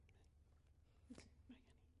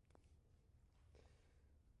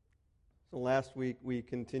So last week we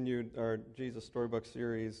continued our Jesus Storybook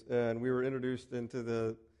series, and we were introduced into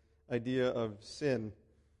the idea of sin.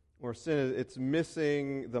 Or sin, it's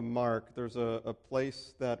missing the mark. There's a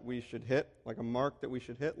place that we should hit, like a mark that we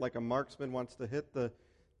should hit, like a marksman wants to hit the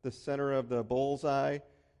center of the bullseye.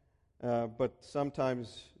 But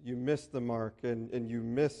sometimes you miss the mark, and you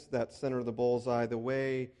miss that center of the bullseye, the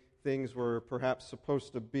way things were perhaps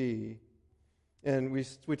supposed to be. And we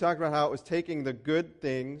talked about how it was taking the good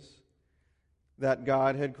things that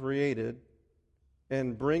God had created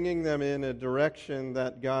and bringing them in a direction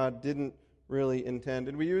that God didn't really intend.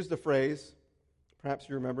 And we used a phrase, perhaps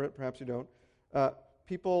you remember it, perhaps you don't.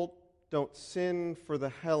 People don't sin for the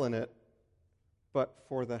hell in it, but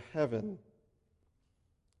for the heaven.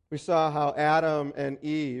 We saw how Adam and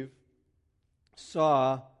Eve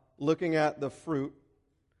saw, looking at the fruit,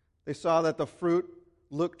 they saw that the fruit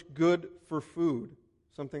looked good for food,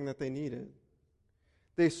 something that they needed.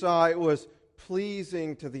 They saw it was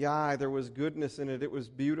pleasing to the eye. There was goodness in it. It was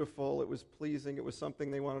beautiful. It was pleasing. It was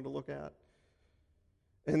something they wanted to look at.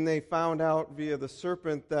 And they found out via the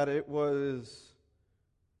serpent that it was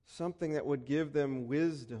something that would give them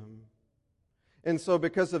wisdom. And so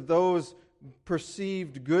because of those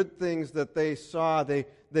perceived good things that they saw, they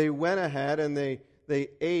went ahead and they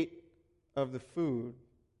ate of the food.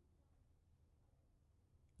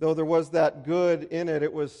 Though there was that good in it,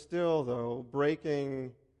 it was still, though,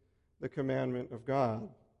 breaking the commandment of God,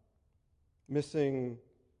 missing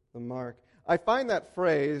the mark. I find that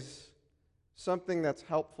phrase something that's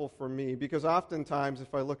helpful for me, because oftentimes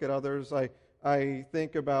if I look at others, I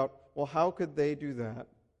think about, well, how could they do that?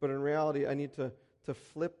 But in reality, I need to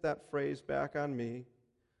flip that phrase back on me.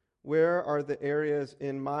 Where are the areas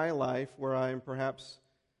in my life where I'm perhaps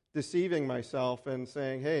deceiving myself and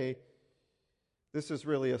saying, hey, this is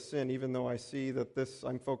really a sin, even though I see that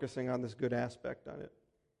I'm focusing on this good aspect on it.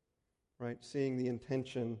 Right? Seeing the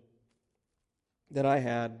intention that I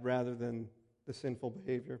had rather than the sinful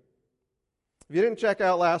behavior. If you didn't check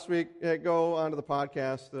out last week, go onto the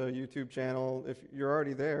podcast, the YouTube channel. If you're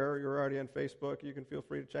already there, you're already on Facebook, you can feel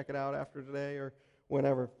free to check it out after today or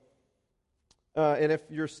whenever. And if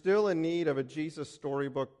you're still in need of a Jesus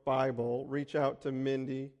Storybook Bible, reach out to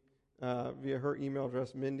Mindy via her email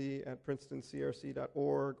address,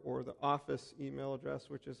 mindy@princetoncrc.org, or the office email address,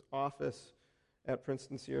 which is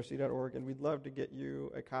office@princetoncrc.org, and we'd love to get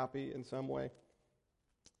you a copy in some way.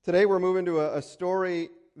 Today we're moving to a story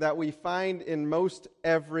that we find in most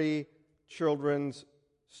every children's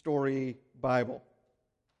story Bible.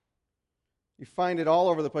 You find it all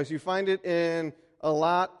over the place. You find it in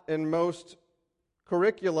most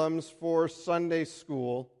curriculums for Sunday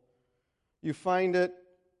school. You find it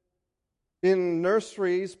in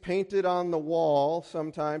nurseries, painted on the wall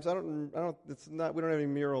sometimes. We don't have any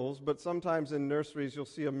murals, but sometimes in nurseries you'll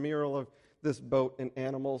see a mural of this boat and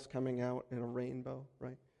animals coming out in a rainbow,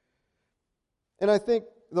 right? And I think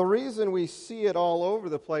the reason we see it all over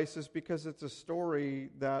the place is because it's a story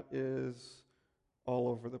that is all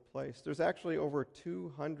over the place. There's actually over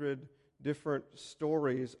 200 different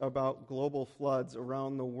stories about global floods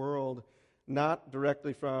around the world, not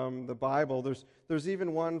directly from the Bible. There's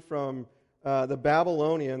even one from the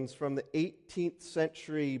Babylonians from the 18th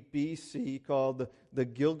century BC called the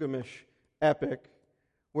Gilgamesh Epic,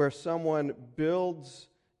 where someone builds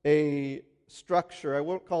a structure. I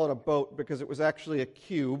won't call it a boat because it was actually a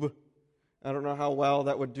cube. I don't know how well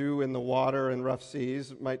that would do in the water and rough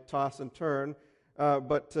seas. It might toss and turn,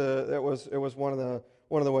 but it was one of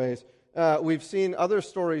the ways. We've seen other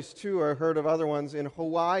stories too, or heard of other ones. In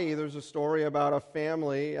Hawaii, there's a story about a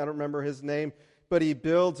family. I don't remember his name, but he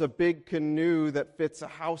builds a big canoe that fits a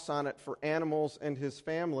house on it for animals and his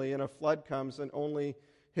family, and a flood comes, and only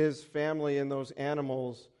his family and those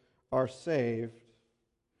animals are saved.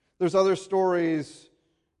 There's other stories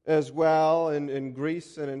as well in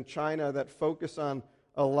Greece and in China that focus on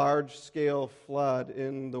a large-scale flood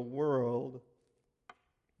in the world.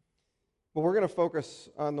 But we're going to focus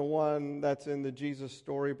on the one that's in the Jesus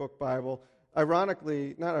Storybook Bible. I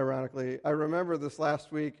remember this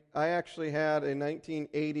last week, I actually had a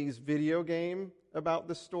 1980s video game about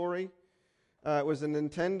this story. It was a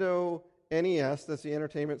Nintendo NES, that's the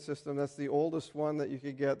entertainment system, that's the oldest one that you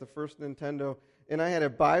could get, the first Nintendo. And I had a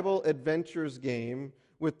Bible Adventures game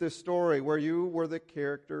with this story where you were the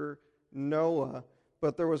character Noah.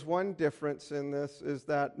 But there was one difference in this, is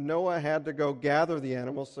that Noah had to go gather the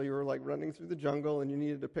animals, so you were like running through the jungle and you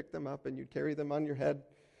needed to pick them up and you'd carry them on your head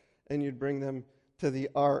and you'd bring them to the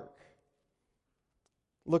ark.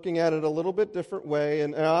 Looking at it a little bit different way,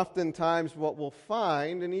 and oftentimes what we'll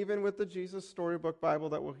find, and even with the Jesus Storybook Bible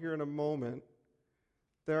that we'll hear in a moment,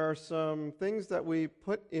 there are some things that we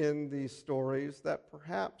put in these stories that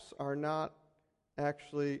perhaps are not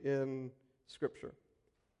actually in Scripture.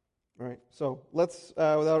 All right, so let's,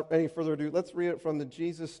 without any further ado, let's read it from the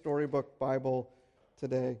Jesus Storybook Bible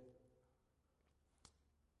today.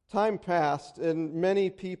 Time passed, and many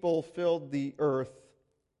people filled the earth.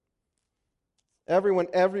 Everyone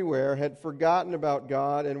everywhere had forgotten about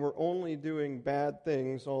God and were only doing bad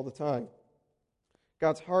things all the time.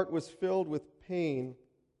 God's heart was filled with pain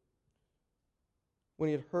when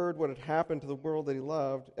he had heard what had happened to the world that he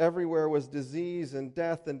loved. Everywhere was disease and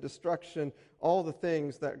death and destruction, all the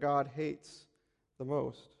things that God hates the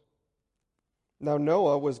most. Now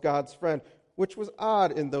Noah was God's friend, which was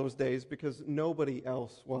odd in those days because nobody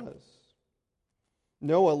else was.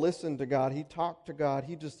 Noah listened to God. He talked to God.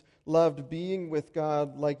 He just loved being with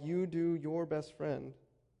God like you do your best friend.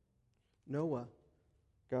 Noah,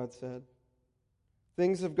 God said,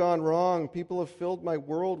 things have gone wrong. People have filled my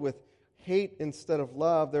world with hate instead of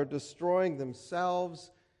love. They're destroying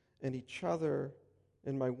themselves and each other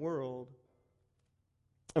in my world.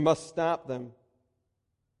 I must stop them.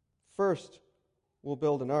 First, we'll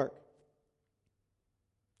build an ark.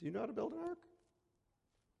 Do you know how to build an ark?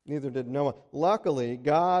 Neither did Noah. Luckily,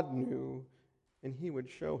 God knew, and he would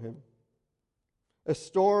show him. A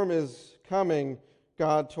storm is coming,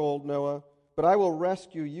 God told Noah, but I will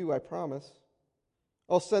rescue you, I promise.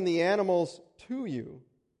 I'll send the animals to you,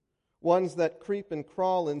 ones that creep and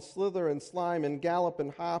crawl and slither and slime and gallop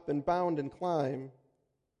and hop and bound and climb.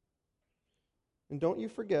 And don't you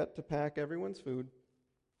forget to pack everyone's food.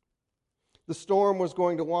 The storm was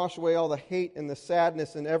going to wash away all the hate and the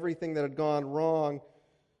sadness and everything that had gone wrong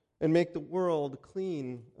and make the world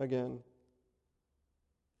clean again.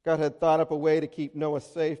 God had thought up a way to keep Noah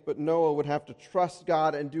safe, but Noah would have to trust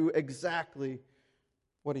God and do exactly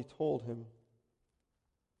what he told him.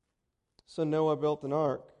 So Noah built an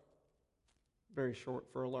ark, very short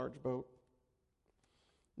for a large boat.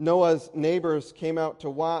 Noah's neighbors came out to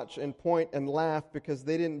watch and point and laugh because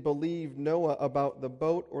they didn't believe Noah about the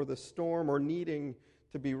boat or the storm or needing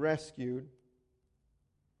to be rescued.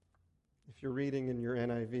 If you're reading in your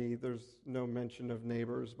NIV, there's no mention of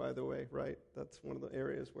neighbors, by the way, right? That's one of the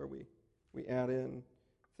areas where we add in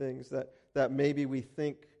things that maybe we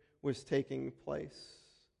think was taking place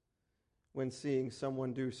when seeing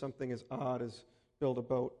someone do something as odd as build a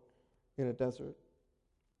boat in a desert.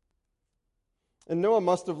 And Noah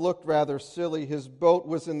must have looked rather silly. His boat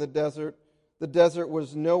was in the desert. The desert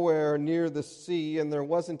was nowhere near the sea, and there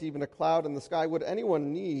wasn't even a cloud in the sky. Would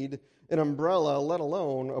anyone need an umbrella, let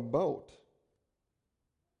alone a boat?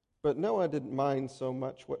 But Noah didn't mind so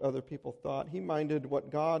much what other people thought. He minded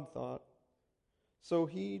what God thought. So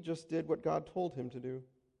he just did what God told him to do.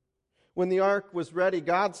 When the ark was ready,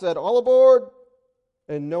 God said, "All aboard!"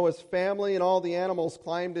 And Noah's family and all the animals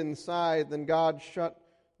climbed inside. Then God shut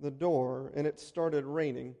the door, and it started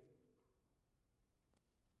raining.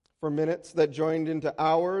 For minutes that joined into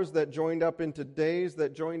hours, that joined up into days,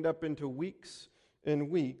 that joined up into weeks and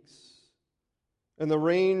weeks. And the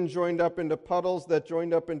rain joined up into puddles, that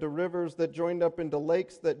joined up into rivers, that joined up into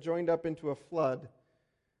lakes, that joined up into a flood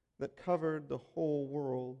that covered the whole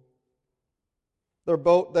world. Their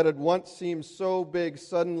boat that had once seemed so big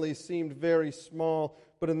suddenly seemed very small,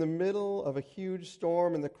 but in the middle of a huge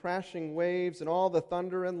storm and the crashing waves and all the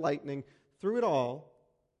thunder and lightning, through it all,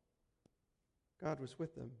 God was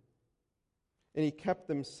with them. And he kept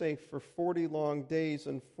them safe for 40 long days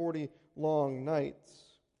and 40 long nights.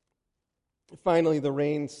 Finally, the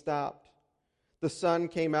rain stopped. The sun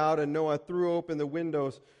came out and Noah threw open the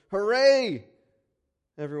windows. "Hooray!"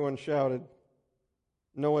 everyone shouted.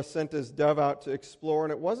 Noah sent his dove out to explore,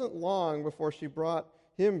 and it wasn't long before she brought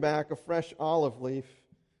him back a fresh olive leaf.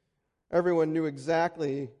 Everyone knew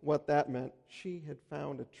exactly what that meant. She had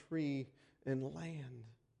found a tree and land.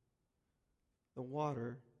 The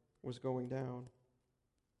water was going down.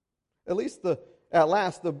 At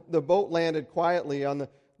last, the boat landed quietly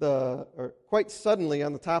quite suddenly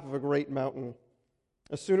on the top of a great mountain.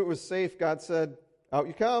 As soon as it was safe, God said, "Out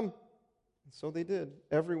you come." So they did,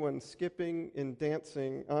 everyone skipping and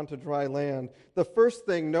dancing onto dry land. The first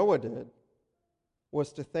thing Noah did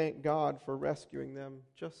was to thank God for rescuing them,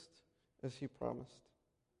 just as he promised.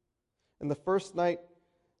 And the first thing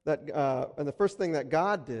that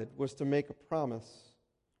God did was to make a promise: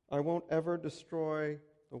 "I won't ever destroy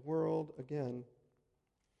the world again."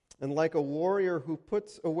 And like a warrior who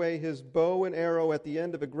puts away his bow and arrow at the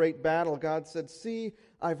end of a great battle, God said, "See,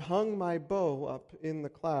 I've hung my bow up in the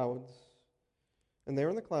clouds." And there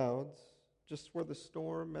in the clouds, just where the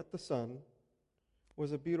storm met the sun,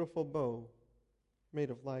 was a beautiful bow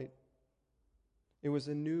made of light. It was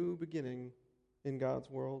a new beginning in God's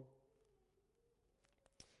world.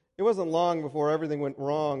 It wasn't long before everything went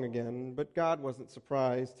wrong again, but God wasn't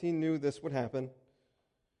surprised. He knew this would happen.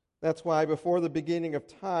 That's why before the beginning of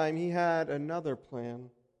time, He had another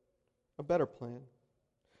plan, a better plan.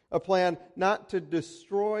 A plan not to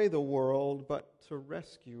destroy the world, but to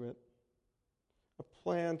rescue it. A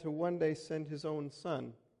plan to one day send His own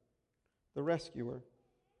Son, the rescuer.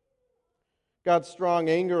 God's strong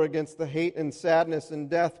anger against the hate and sadness and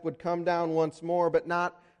death would come down once more, but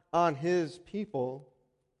not on His people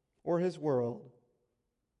or His world.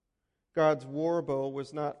 God's war bow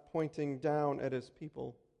was not pointing down at His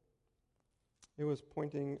people. It was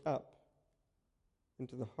pointing up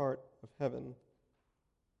into the heart of heaven.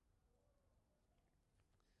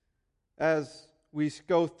 As we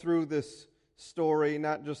go through this story,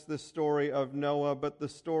 not just the story of Noah, but the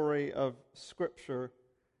story of Scripture,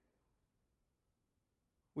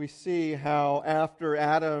 we see how after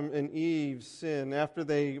Adam and Eve sin, after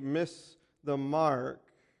they miss the mark,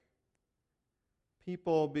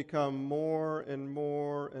 people become more and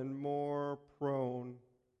more and more prone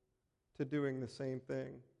to doing the same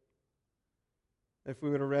thing. If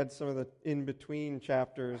we would have read some of the in-between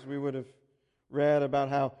chapters, we would have read about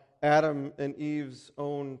how Adam and Eve's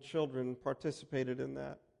own children participated in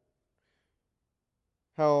that.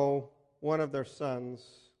 How one of their sons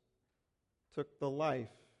took the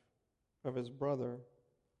life of his brother,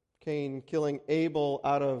 Cain killing Abel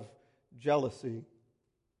out of jealousy.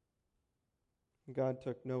 God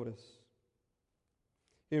took notice.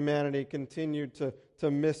 Humanity continued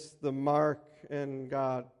to miss the mark, and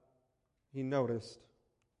God, He noticed.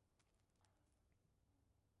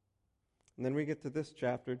 And then we get to this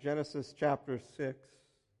chapter, Genesis chapter 6.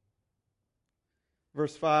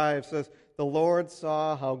 Verse 5 says, "The Lord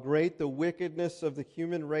saw how great the wickedness of the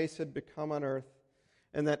human race had become on earth,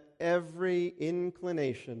 and that every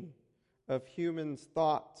inclination of humans'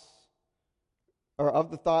 thoughts, or of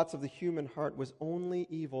the thoughts of the human heart, was only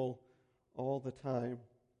evil all the time."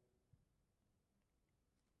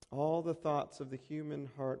 All the thoughts of the human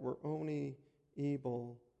heart were only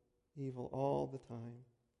evil all the time.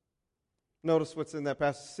 Notice what's in that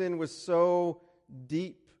passage. Sin was so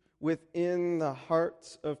deep within the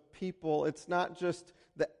hearts of people. It's not just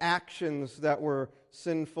the actions that were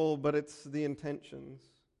sinful, but it's the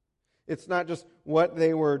intentions. It's not just what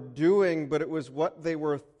they were doing, but it was what they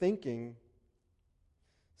were thinking.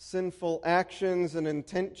 Sinful actions and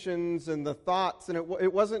intentions and the thoughts. And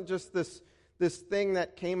it wasn't just this thing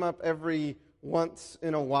that came up every once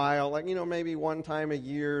in a while. Like, maybe one time a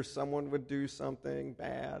year someone would do something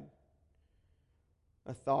bad.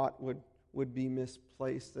 A thought would be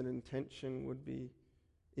misplaced, an intention would be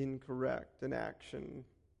incorrect, an action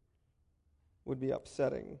would be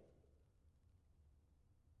upsetting.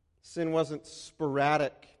 Sin wasn't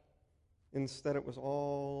sporadic. Instead, it was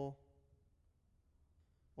all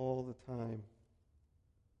the time.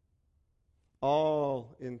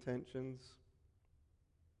 All intentions,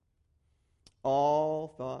 all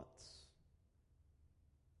thoughts,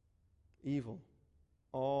 evil,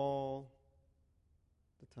 all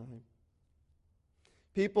the time.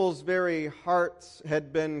 People's very hearts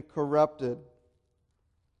had been corrupted.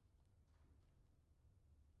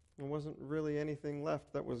 There wasn't really anything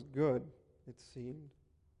left that was good, it seemed.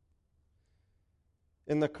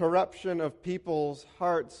 And the corruption of people's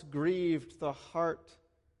hearts grieved the heart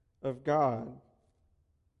of God.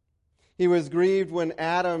 He was grieved when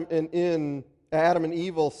Adam and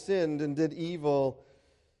Eve sinned and did evil.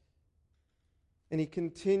 And He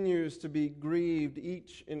continues to be grieved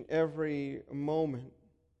each and every moment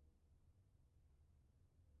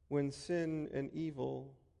when sin and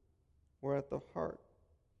evil were at the heart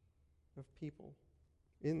of people,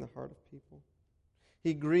 in the heart of people.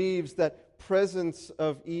 He grieves that presence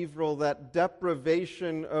of evil, that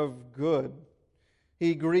deprivation of good.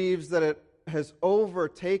 He grieves that it has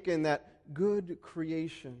overtaken that good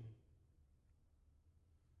creation.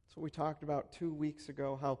 That's what we talked about 2 weeks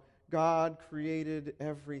ago, how God created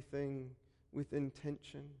everything with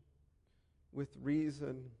intention, with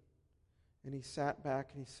reason. And He sat back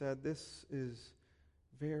and He said, "This is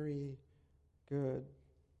very good."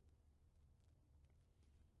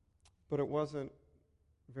 But it wasn't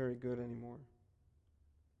very good anymore.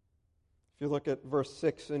 If you look at verse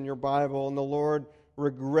 6 in your Bible, "And the Lord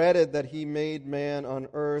regretted that He made man on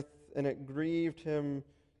earth, and it grieved Him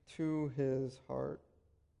to His heart."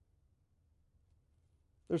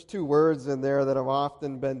 There's two words in there that have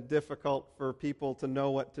often been difficult for people to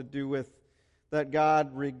know what to do with. That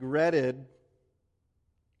God regretted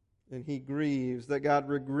and He grieves. That God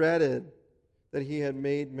regretted that He had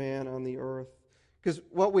made man on the earth. Because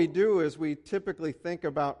what we do is we typically think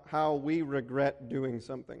about how we regret doing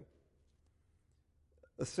something.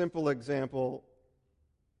 A simple example,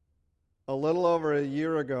 a little over a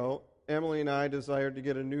year ago, Emily and I desired to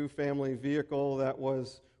get a new family vehicle that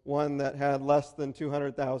was one that had less than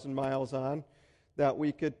 200,000 miles on, that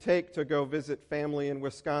we could take to go visit family in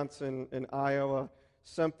Wisconsin and Iowa,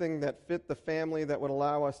 something that fit the family, that would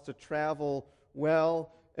allow us to travel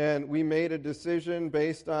well. And we made a decision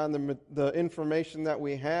based on the information that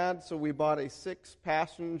we had, so we bought a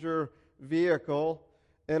 6-passenger vehicle,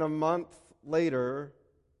 and a month later,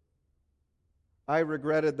 I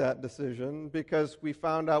regretted that decision because we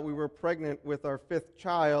found out we were pregnant with our 5th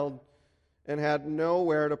child and had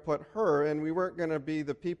nowhere to put her, and we weren't going to be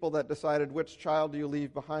the people that decided which child do you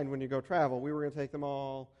leave behind when you go travel. We were going to take them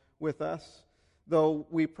all with us, though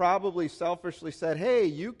we probably selfishly said, hey,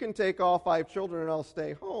 you can take all 5 children and I'll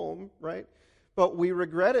stay home, right? But we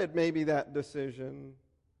regretted maybe that decision.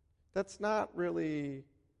 That's not really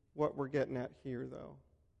what we're getting at here, though.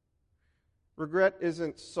 Regret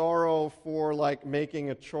isn't sorrow for like making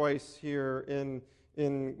a choice here in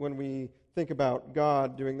when we think about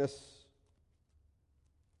God doing this.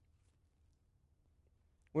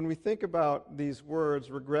 When we think about these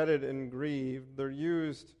words, regretted and grieved, they're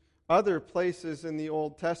used other places in the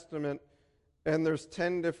Old Testament, and there's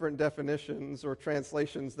 10 different definitions or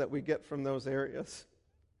translations that we get from those areas,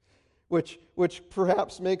 which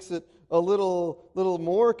perhaps makes it a little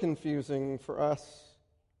more confusing for us.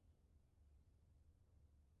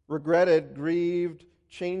 Regretted, grieved,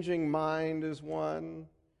 changing mind is one.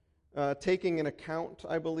 Taking an account,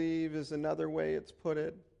 I believe, is another way it's put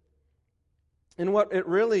it. And what it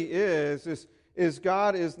really is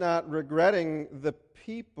God is not regretting the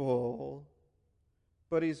people,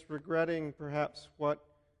 but He's regretting perhaps what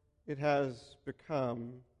it has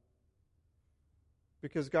become,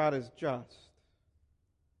 because God is just.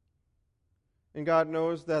 And God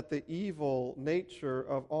knows that the evil nature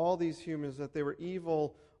of all these humans, that they were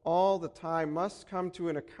evil all the time, must come to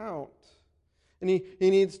an account. And he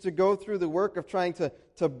needs to go through the work of trying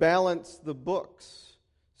to balance the books,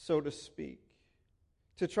 so to speak,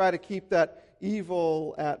 to try to keep that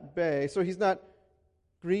evil at bay. So He's not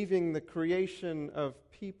grieving the creation of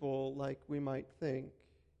people like we might think.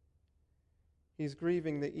 He's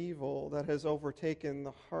grieving the evil that has overtaken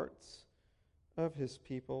the hearts of His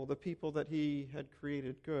people, the people that He had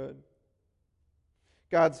created good.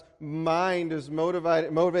 God's mind is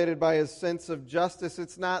motivated by His sense of justice.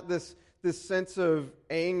 It's not this sense of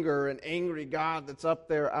anger, an angry God that's up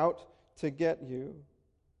there out to get you.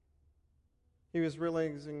 He was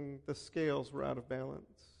realizing the scales were out of balance.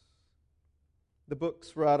 The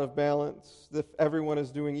books were out of balance. Everyone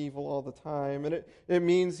is doing evil all the time. And it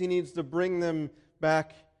means He needs to bring them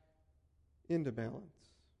back into balance.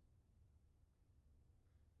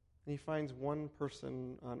 And He finds one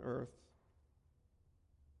person on earth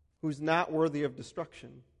who's not worthy of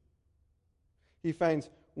destruction. He finds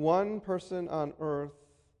one person on earth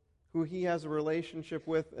who He has a relationship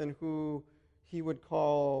with and who He would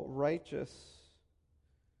call righteous.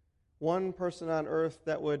 One person on earth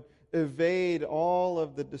that would evade all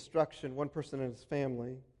of the destruction, one person in his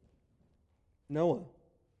family, Noah.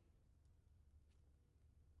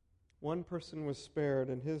 One person was spared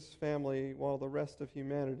in his family while the rest of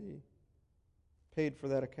humanity paid for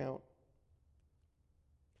that account.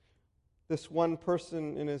 This one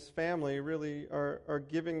person in his family really are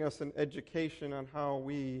giving us an education on how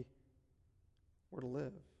we were to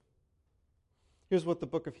live. Here's what the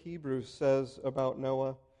book of Hebrews says about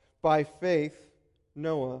Noah. By faith,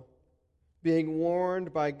 Noah, being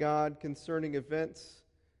warned by God concerning events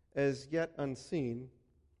as yet unseen,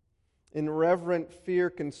 in reverent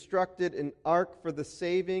fear constructed an ark for the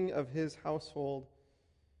saving of his household.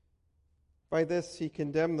 By this he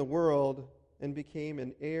condemned the world and became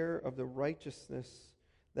an heir of the righteousness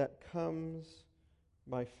that comes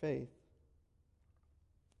by faith.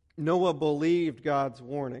 Noah believed God's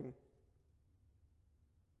warning.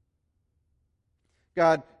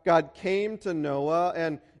 God came to Noah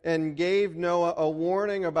and gave Noah a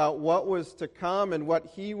warning about what was to come and what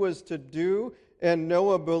he was to do. And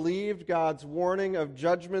Noah believed God's warning of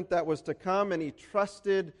judgment that was to come, and he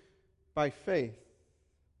trusted by faith.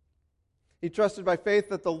 He trusted by faith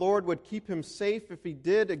that the Lord would keep him safe if he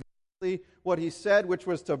did exactly what He said, which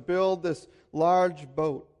was to build this large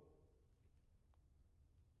boat.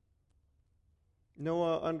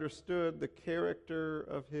 Noah understood the character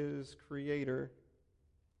of his Creator.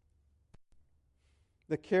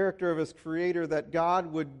 The character of his Creator, that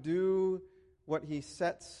God would do what He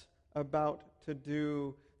sets about to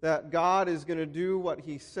do, that God is going to do what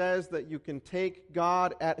He says, that you can take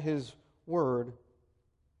God at His word.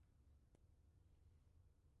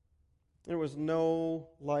 It was no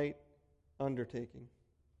light undertaking.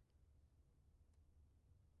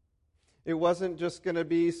 It wasn't just going to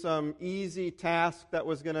be some easy task that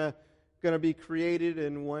was going to be created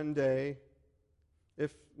in one day.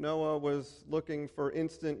 If Noah was looking for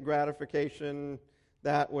instant gratification,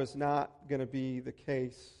 that was not going to be the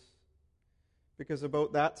case, because a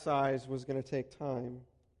boat that size was going to take time.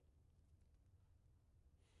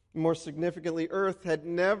 More significantly, Earth had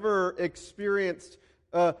never experienced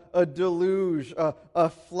a deluge, a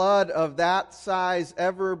flood of that size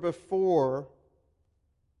ever before.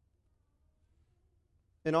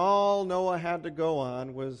 And all Noah had to go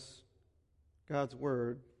on was God's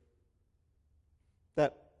word.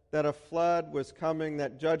 That a flood was coming,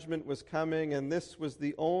 that judgment was coming, and this was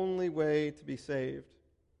the only way to be saved.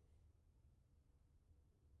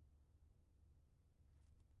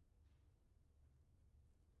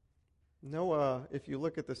 Noah, if you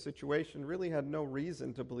look at the situation, really had no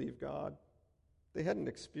reason to believe God. They hadn't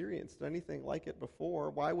experienced anything like it before.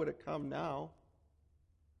 Why would it come now?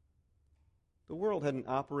 The world hadn't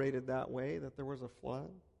operated that way, that there was a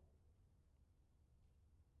flood.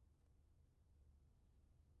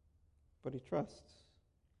 But he trusts.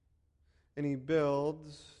 And he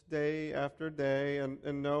builds day after day.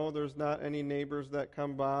 And no, there's not any neighbors that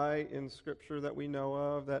come by in Scripture that we know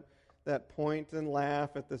of that point and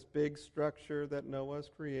laugh at this big structure that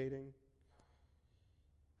Noah's creating.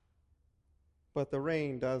 But the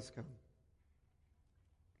rain does come.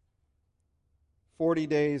 40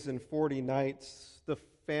 days and 40 nights, the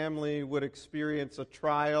family would experience a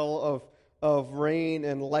trial of rain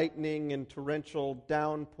and lightning and torrential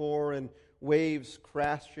downpour and waves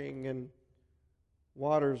crashing and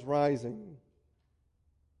waters rising.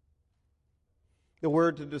 The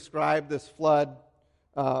word to describe this flood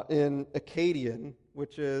in Akkadian,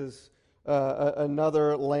 which is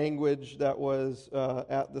another language that was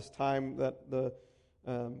at this time that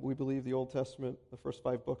we believe the Old Testament, the first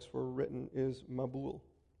 5 books were written, is Mabul.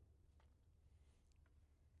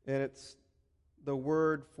 And it's the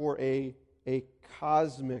word for a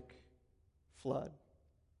cosmic flood.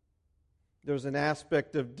 There's an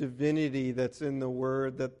aspect of divinity that's in the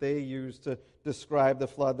word that they use to describe the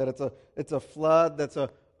flood, that it's a flood that's a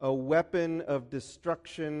weapon of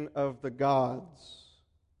destruction of the gods.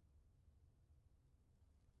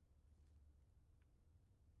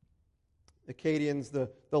 Akkadian's the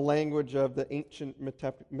language of the ancient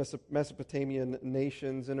Mesopotamian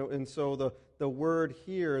nations, and so the word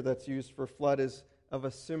here that's used for flood is of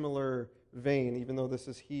a similar vein, even though this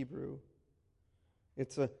is Hebrew.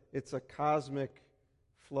 It's a cosmic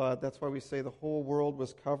flood. That's why we say the whole world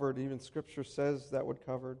was covered. Even Scripture says that would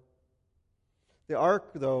covered. The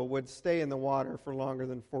ark, though, would stay in the water for longer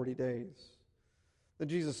than 40 days. The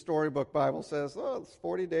Jesus Storybook Bible says, it's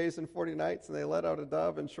 40 days and 40 nights, and they let out a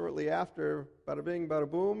dove, and shortly after, bada bing, bada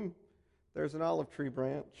boom, there's an olive tree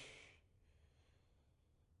branch.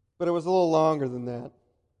 But it was a little longer than that.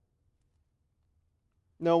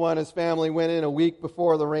 Noah and his family went in a week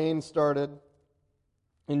before the rain started.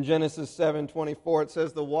 In Genesis 7:24, it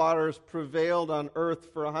says the waters prevailed on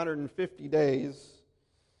earth for 150 days,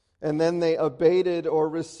 and then they abated or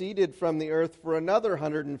receded from the earth for another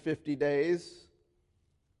 150 days.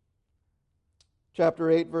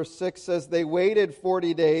 Chapter 8, verse 6 says they waited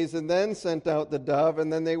 40 days and then sent out the dove,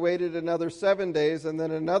 and then they waited another 7 days and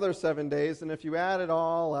then another 7 days, and if you add it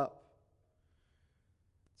all up,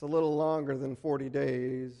 it's a little longer than 40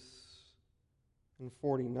 days and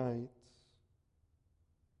 40 nights.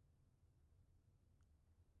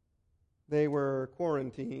 They were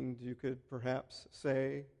quarantined, you could perhaps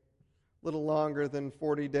say, a little longer than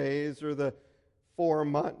 40 days or the 4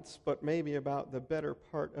 months, but maybe about the better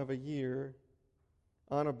part of a year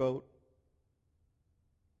on a boat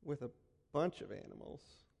with a bunch of animals.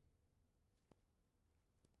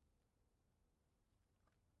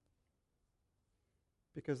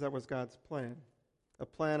 Because that was God's plan. A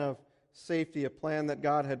plan of safety, a plan that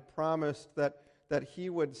God had promised that He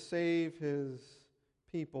would save His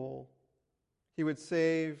people. He would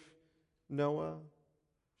save Noah,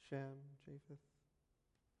 Shem, Japheth,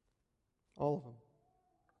 all of them.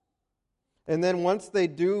 And then once they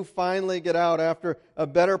do finally get out, after a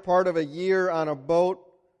better part of a year on a boat,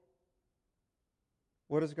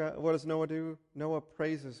 what does Noah do? Noah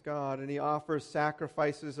praises God, and he offers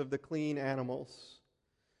sacrifices of the clean animals.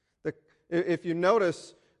 If you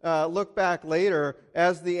notice, look back later,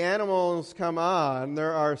 as the animals come on,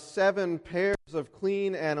 there are 7 pairs of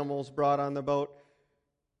clean animals brought on the boat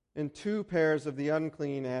and 2 pairs of the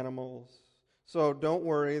unclean animals. So don't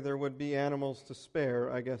worry, there would be animals to spare,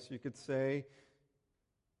 I guess you could say,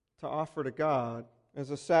 to offer to God. as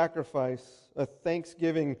a sacrifice, a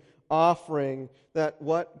thanksgiving offering, that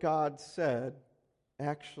what God said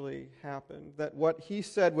actually happened, that what He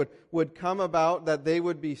said would come about, that they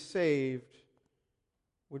would be saved,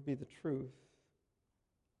 would be the truth.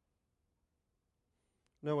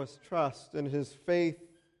 Noah's trust and his faith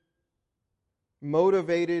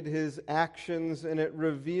motivated his actions, and it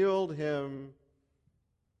revealed him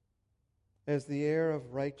as the heir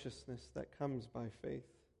of righteousness that comes by faith,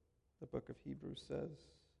 the book of Hebrews says.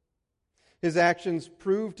 His actions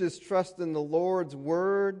proved his trust in the Lord's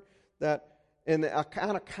word, that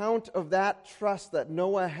on account of that trust that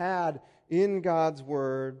Noah had in God's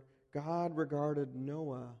word, God regarded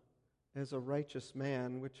Noah as a righteous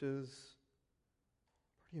man, which is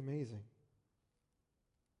pretty amazing.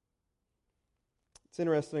 It's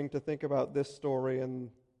interesting to think about this story and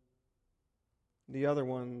the other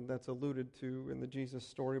one that's alluded to in the Jesus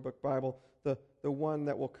Storybook Bible, the one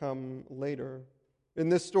that will come later. In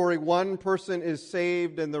this story, one person is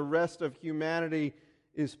saved and the rest of humanity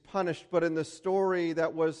is punished. But in the story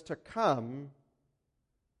that was to come,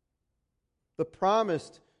 the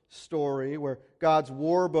promised story where God's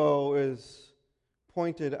war bow is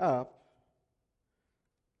pointed up,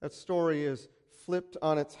 that story is flipped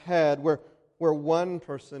on its head, where one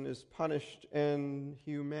person is punished and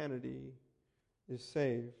humanity is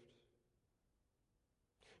saved.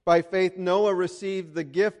 By faith, Noah received the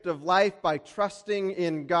gift of life by trusting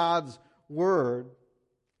in God's word.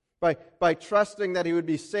 By trusting that he would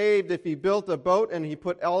be saved if he built a boat and he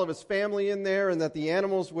put all of his family in there and that the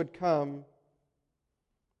animals would come.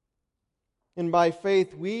 And by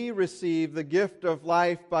faith, we receive the gift of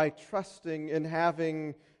life by trusting and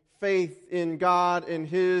having faith in God and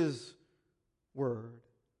His Word.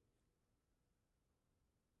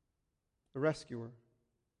 The rescuer,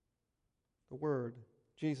 the Word,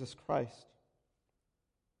 Jesus Christ.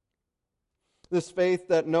 This faith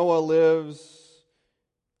that Noah lives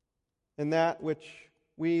and that which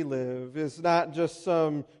we live is not just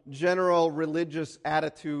some general religious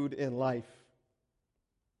attitude in life.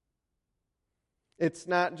 It's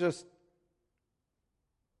not just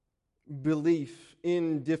belief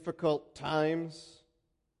in difficult times,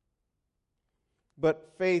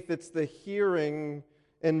 but faith, it's the hearing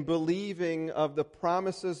and believing of the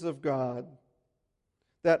promises of God,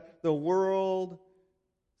 that the world's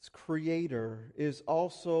creator is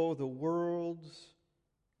also the world's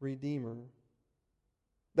redeemer,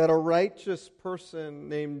 that a righteous person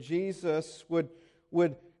named Jesus would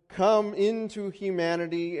come into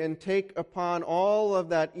humanity and take upon all of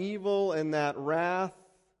that evil and that wrath,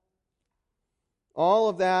 all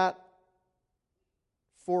of that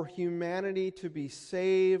for humanity to be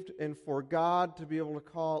saved and for God to be able to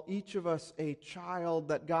call each of us a child,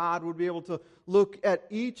 that God would be able to look at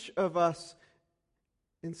each of us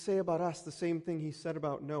and say about us the same thing He said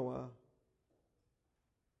about Noah,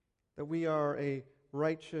 that we are a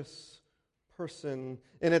righteous person.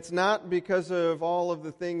 And it's not because of all of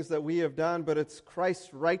the things that we have done, but it's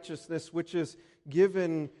Christ's righteousness which is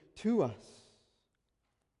given to us.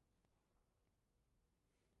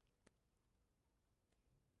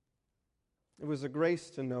 It was a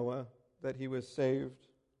grace to Noah that he was saved.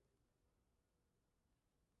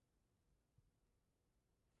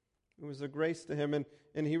 It was a grace to him,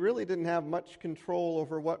 and he really didn't have much control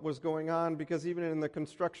over what was going on, because even in the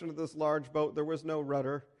construction of this large boat, there was no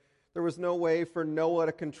rudder. There was no way for Noah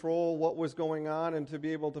to control what was going on and to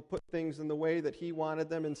be able to put things in the way that he wanted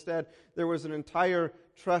them. Instead, there was an entire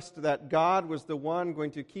trust that God was the one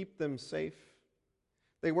going to keep them safe.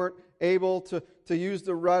 They weren't able to use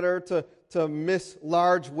the rudder to miss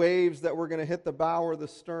large waves that were going to hit the bow or the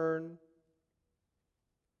stern.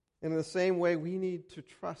 And in the same way, we need to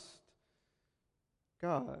trust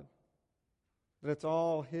God. That it's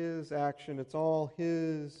all His action, it's all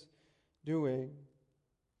His doing.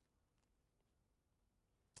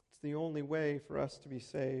 It's the only way for us to be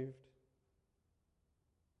saved.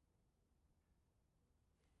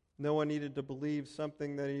 Noah needed to believe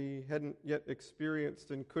something that he hadn't yet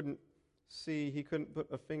experienced and couldn't see. He couldn't put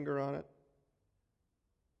a finger on it.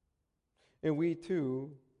 And we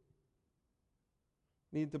too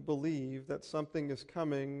need to believe that something is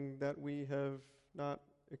coming that we have not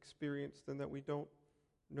experienced and that we don't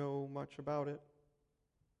know much about it.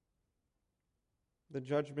 The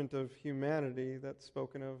judgment of humanity that's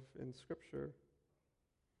spoken of in Scripture.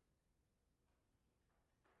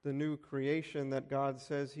 The new creation that God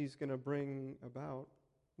says He's going to bring about.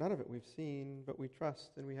 None of it we've seen, but we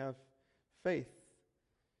trust and we have faith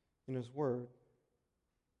in His Word.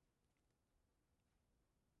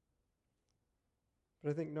 But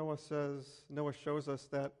I think Noah shows us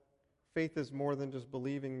that faith is more than just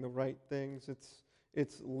believing the right things.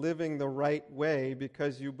 It's living the right way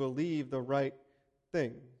because you believe the right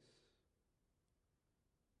things.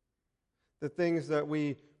 The things that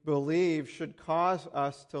we believe should cause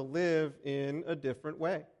us to live in a different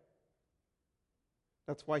way.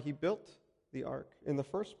 That's why he built the ark in the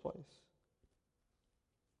first place.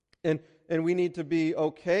 And we need to be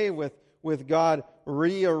okay with God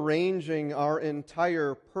rearranging our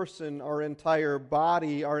entire person, our entire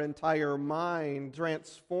body, our entire mind,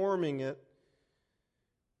 transforming it,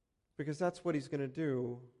 because that's what he's going to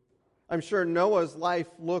do. I'm sure Noah's life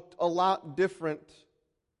looked a lot different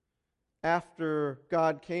after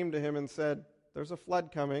God came to him and said, there's a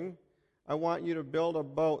flood coming. I want you to build a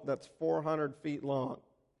boat that's 400 feet long.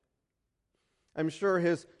 I'm sure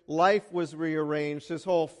his life was rearranged. His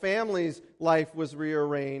whole family's life was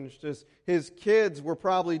rearranged. His kids were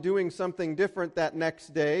probably doing something different that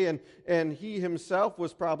next day, and he himself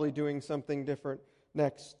was probably doing something different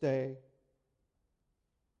next day.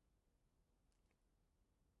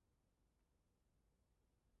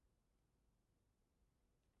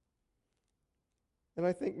 And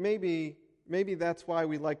I think maybe that's why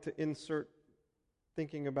we like to insert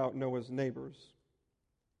thinking about Noah's neighbors.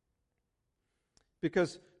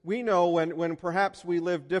 Because we know when perhaps we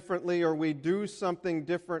live differently or we do something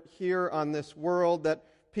different here on this world, that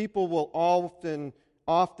people will often,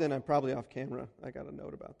 I'm probably off camera, I got a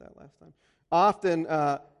note about that last time, often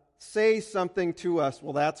say something to us,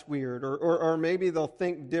 well, that's weird, or maybe they'll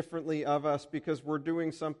think differently of us because we're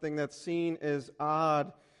doing something that's seen as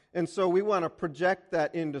odd. And so we want to project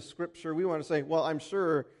that into Scripture. We want to say, well, I'm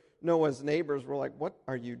sure Noah's neighbors were like, what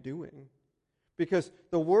are you doing? Because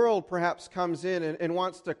the world perhaps comes in and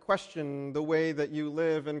wants to question the way that you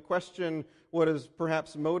live and question what is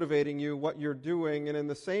perhaps motivating you, what you're doing. And in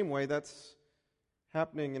the same way, that's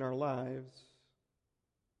happening in our lives.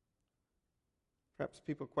 Perhaps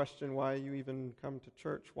people question why you even come to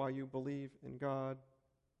church, why you believe in God,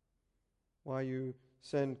 why you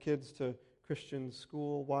send kids to Christian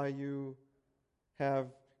school, why you have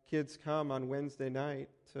kids come on Wednesday night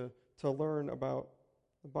to learn about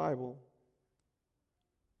the Bible.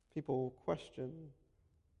 People question.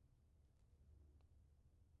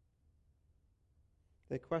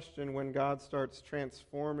 They question when God starts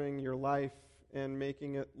transforming your life and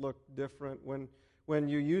making it look different. When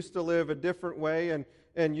you used to live a different way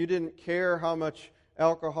and you didn't care how much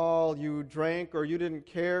alcohol you drank, or you didn't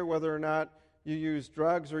care whether or not you used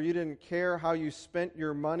drugs, or you didn't care how you spent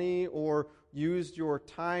your money or used your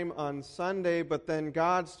time on Sunday, but then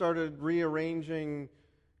God started rearranging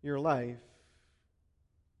your life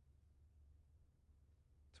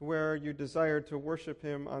to where you desired to worship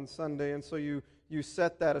Him on Sunday, and so you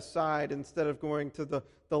set that aside. Instead of going to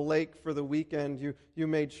the lake for the weekend, you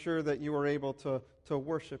made sure that you were able to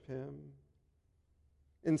worship Him.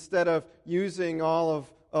 Instead of using all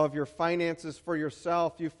of your finances for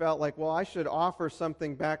yourself, you felt like, well, I should offer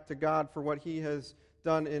something back to God for what He has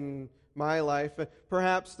done in my life.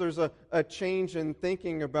 Perhaps there's a change in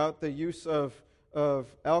thinking about the use of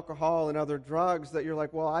alcohol and other drugs, that you're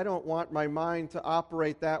like, well, I don't want my mind to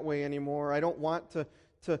operate that way anymore. I don't want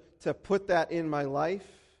to put that in my life.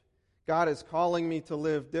 God is calling me to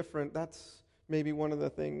live different. That's maybe one of the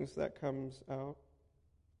things that comes out.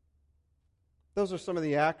 Those are some of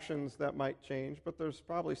the actions that might change, but there's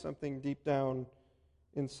probably something deep down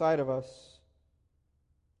inside of us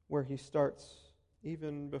where He starts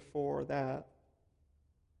even before that,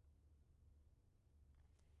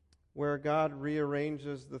 where God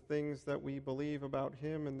rearranges the things that we believe about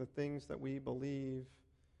Him and the things that we believe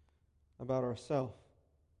about ourselves.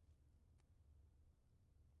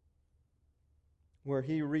 Where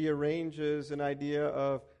He rearranges an idea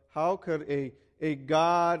of how could a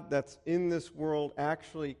God that's in this world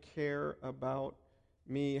actually care about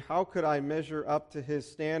me? How could I measure up to His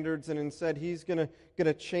standards? And instead, He's going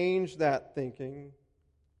to change that thinking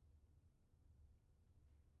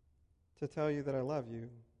to tell you that I love you.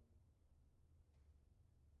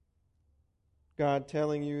 God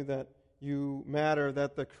telling you that you matter,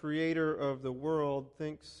 that the Creator of the world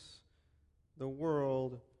thinks the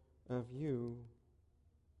world of you.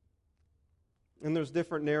 And there's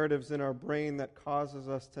different narratives in our brain that causes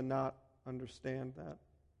us to not understand that.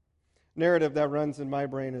 Narrative that runs in my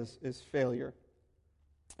brain is failure.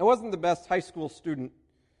 I wasn't the best high school student,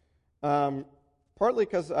 partly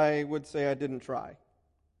because I would say I didn't try.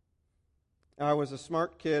 I was a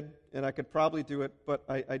smart kid, and I could probably do it, but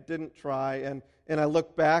I didn't try. And I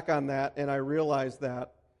look back on that, and I realized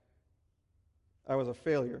that I was a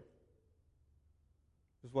failure,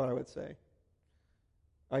 is what I would say.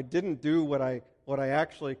 I didn't do what I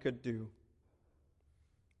actually could do.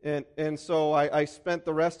 And so I spent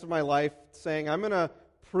the rest of my life saying, I'm going to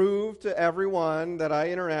prove to everyone that I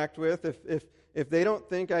interact with, if they don't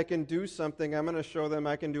think I can do something, I'm going to show them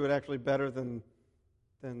I can do it actually better than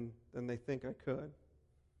they think I could.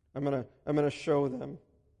 I'm going to show them.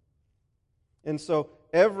 And so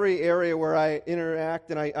every area where I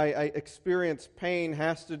interact and I experience pain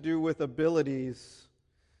has to do with abilities.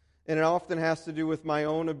 And it often has to do with my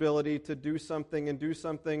own ability to do something and do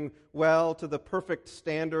something well to the perfect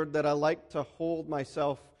standard that I like to hold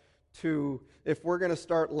myself to. If we're going to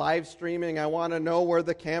start live streaming, I want to know where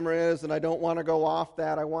the camera is, and I don't want to go off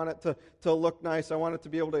that. I want it to look nice. I want it to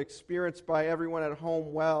be able to experience by everyone at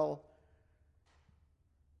home well.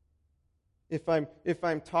 If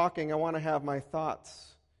I'm talking, I want to have my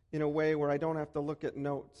thoughts in a way where I don't have to look at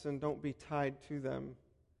notes and don't be tied to them,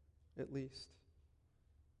 at least.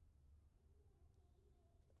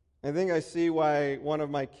 I think I see why one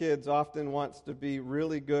of my kids often wants to be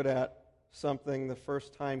really good at something the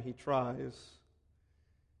first time he tries.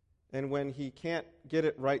 And when he can't get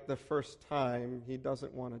it right the first time, he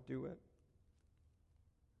doesn't want to do it.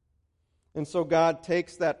 And so God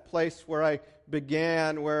takes that place where I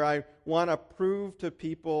began, where I want to prove to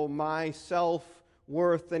people my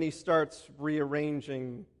self-worth, and He starts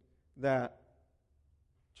rearranging that.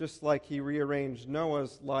 Just like He rearranged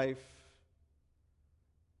Noah's life,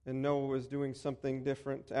 and Noah was doing something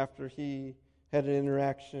different after he had an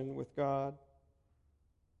interaction with God.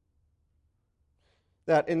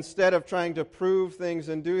 That instead of trying to prove things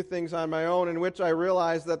and do things on my own, in which I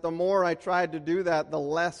realized that the more I tried to do that, the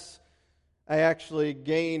less I actually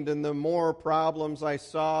gained, and the more problems I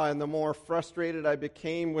saw, and the more frustrated I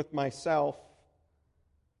became with myself.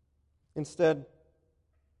 Instead,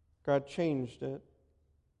 God changed it.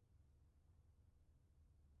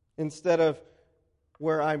 Instead of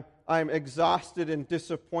where I'm exhausted and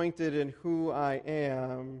disappointed in who I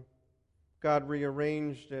am, God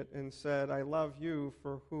rearranged it and said, I love you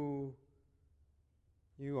for who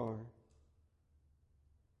you are.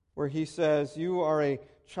 Where He says, you are a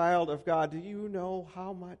child of God. Do you know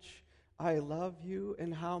how much I love you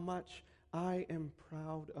and how much I am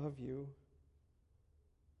proud of you?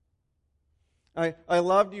 I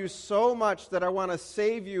loved you so much that I want to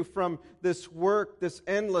save you from this work, this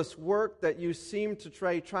endless work that you seem to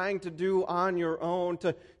trying to do on your own,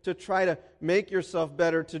 to try to make yourself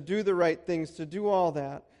better, to do the right things, to do all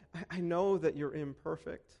that. I know that you're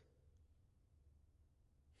imperfect.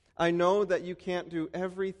 I know that you can't do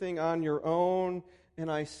everything on your own, and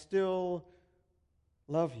I still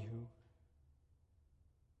love you.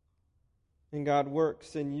 And God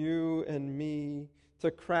works in you and me to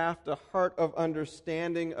craft a heart of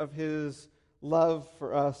understanding of His love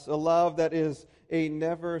for us, a love that is a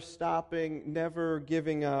never stopping, never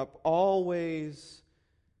giving up, always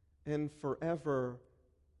and forever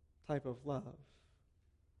type of love.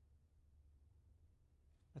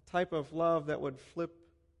 A type of love that would flip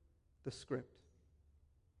the script.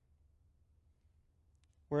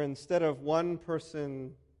 Where instead of one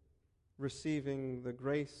person receiving the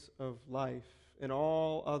grace of life and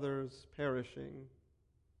all others perishing,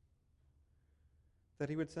 that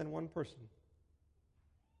He would send one person.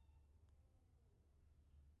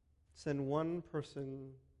 Send one person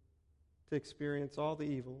to experience all the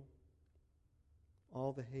evil,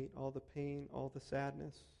 all the hate, all the pain, all the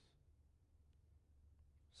sadness,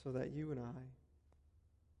 so that you and I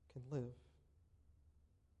can live.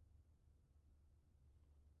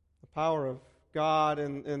 The power of God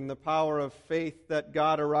and the power of faith that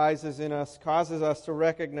God arises in us causes us to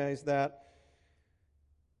recognize that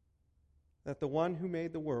the one who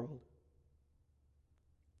made the world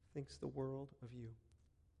thinks the world of you.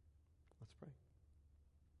 Let's pray.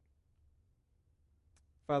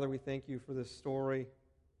 Father, we thank you for this story.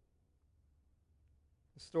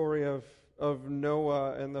 The story of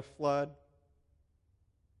Noah and the flood.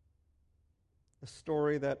 A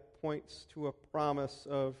story that points to a promise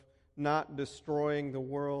of not destroying the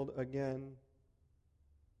world again.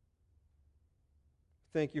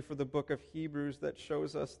 Thank you for the book of Hebrews that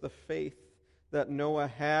shows us the faith that Noah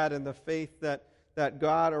had and the faith that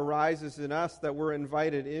God arises in us, that we're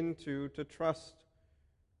invited into to trust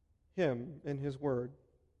Him and His Word.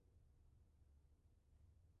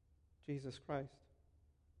 Jesus Christ.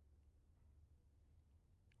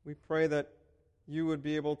 We pray that you would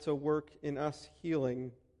be able to work in us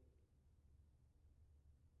healing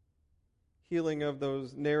of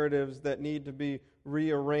those narratives that need to be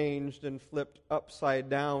rearranged and flipped upside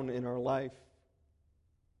down in our life.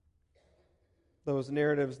 Those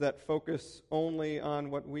narratives that focus only on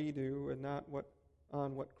what we do and not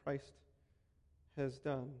on what Christ has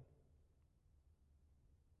done.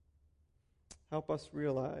 Help us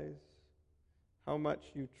realize how much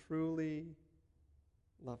you truly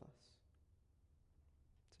love us.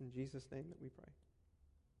 It's in Jesus' name that we pray.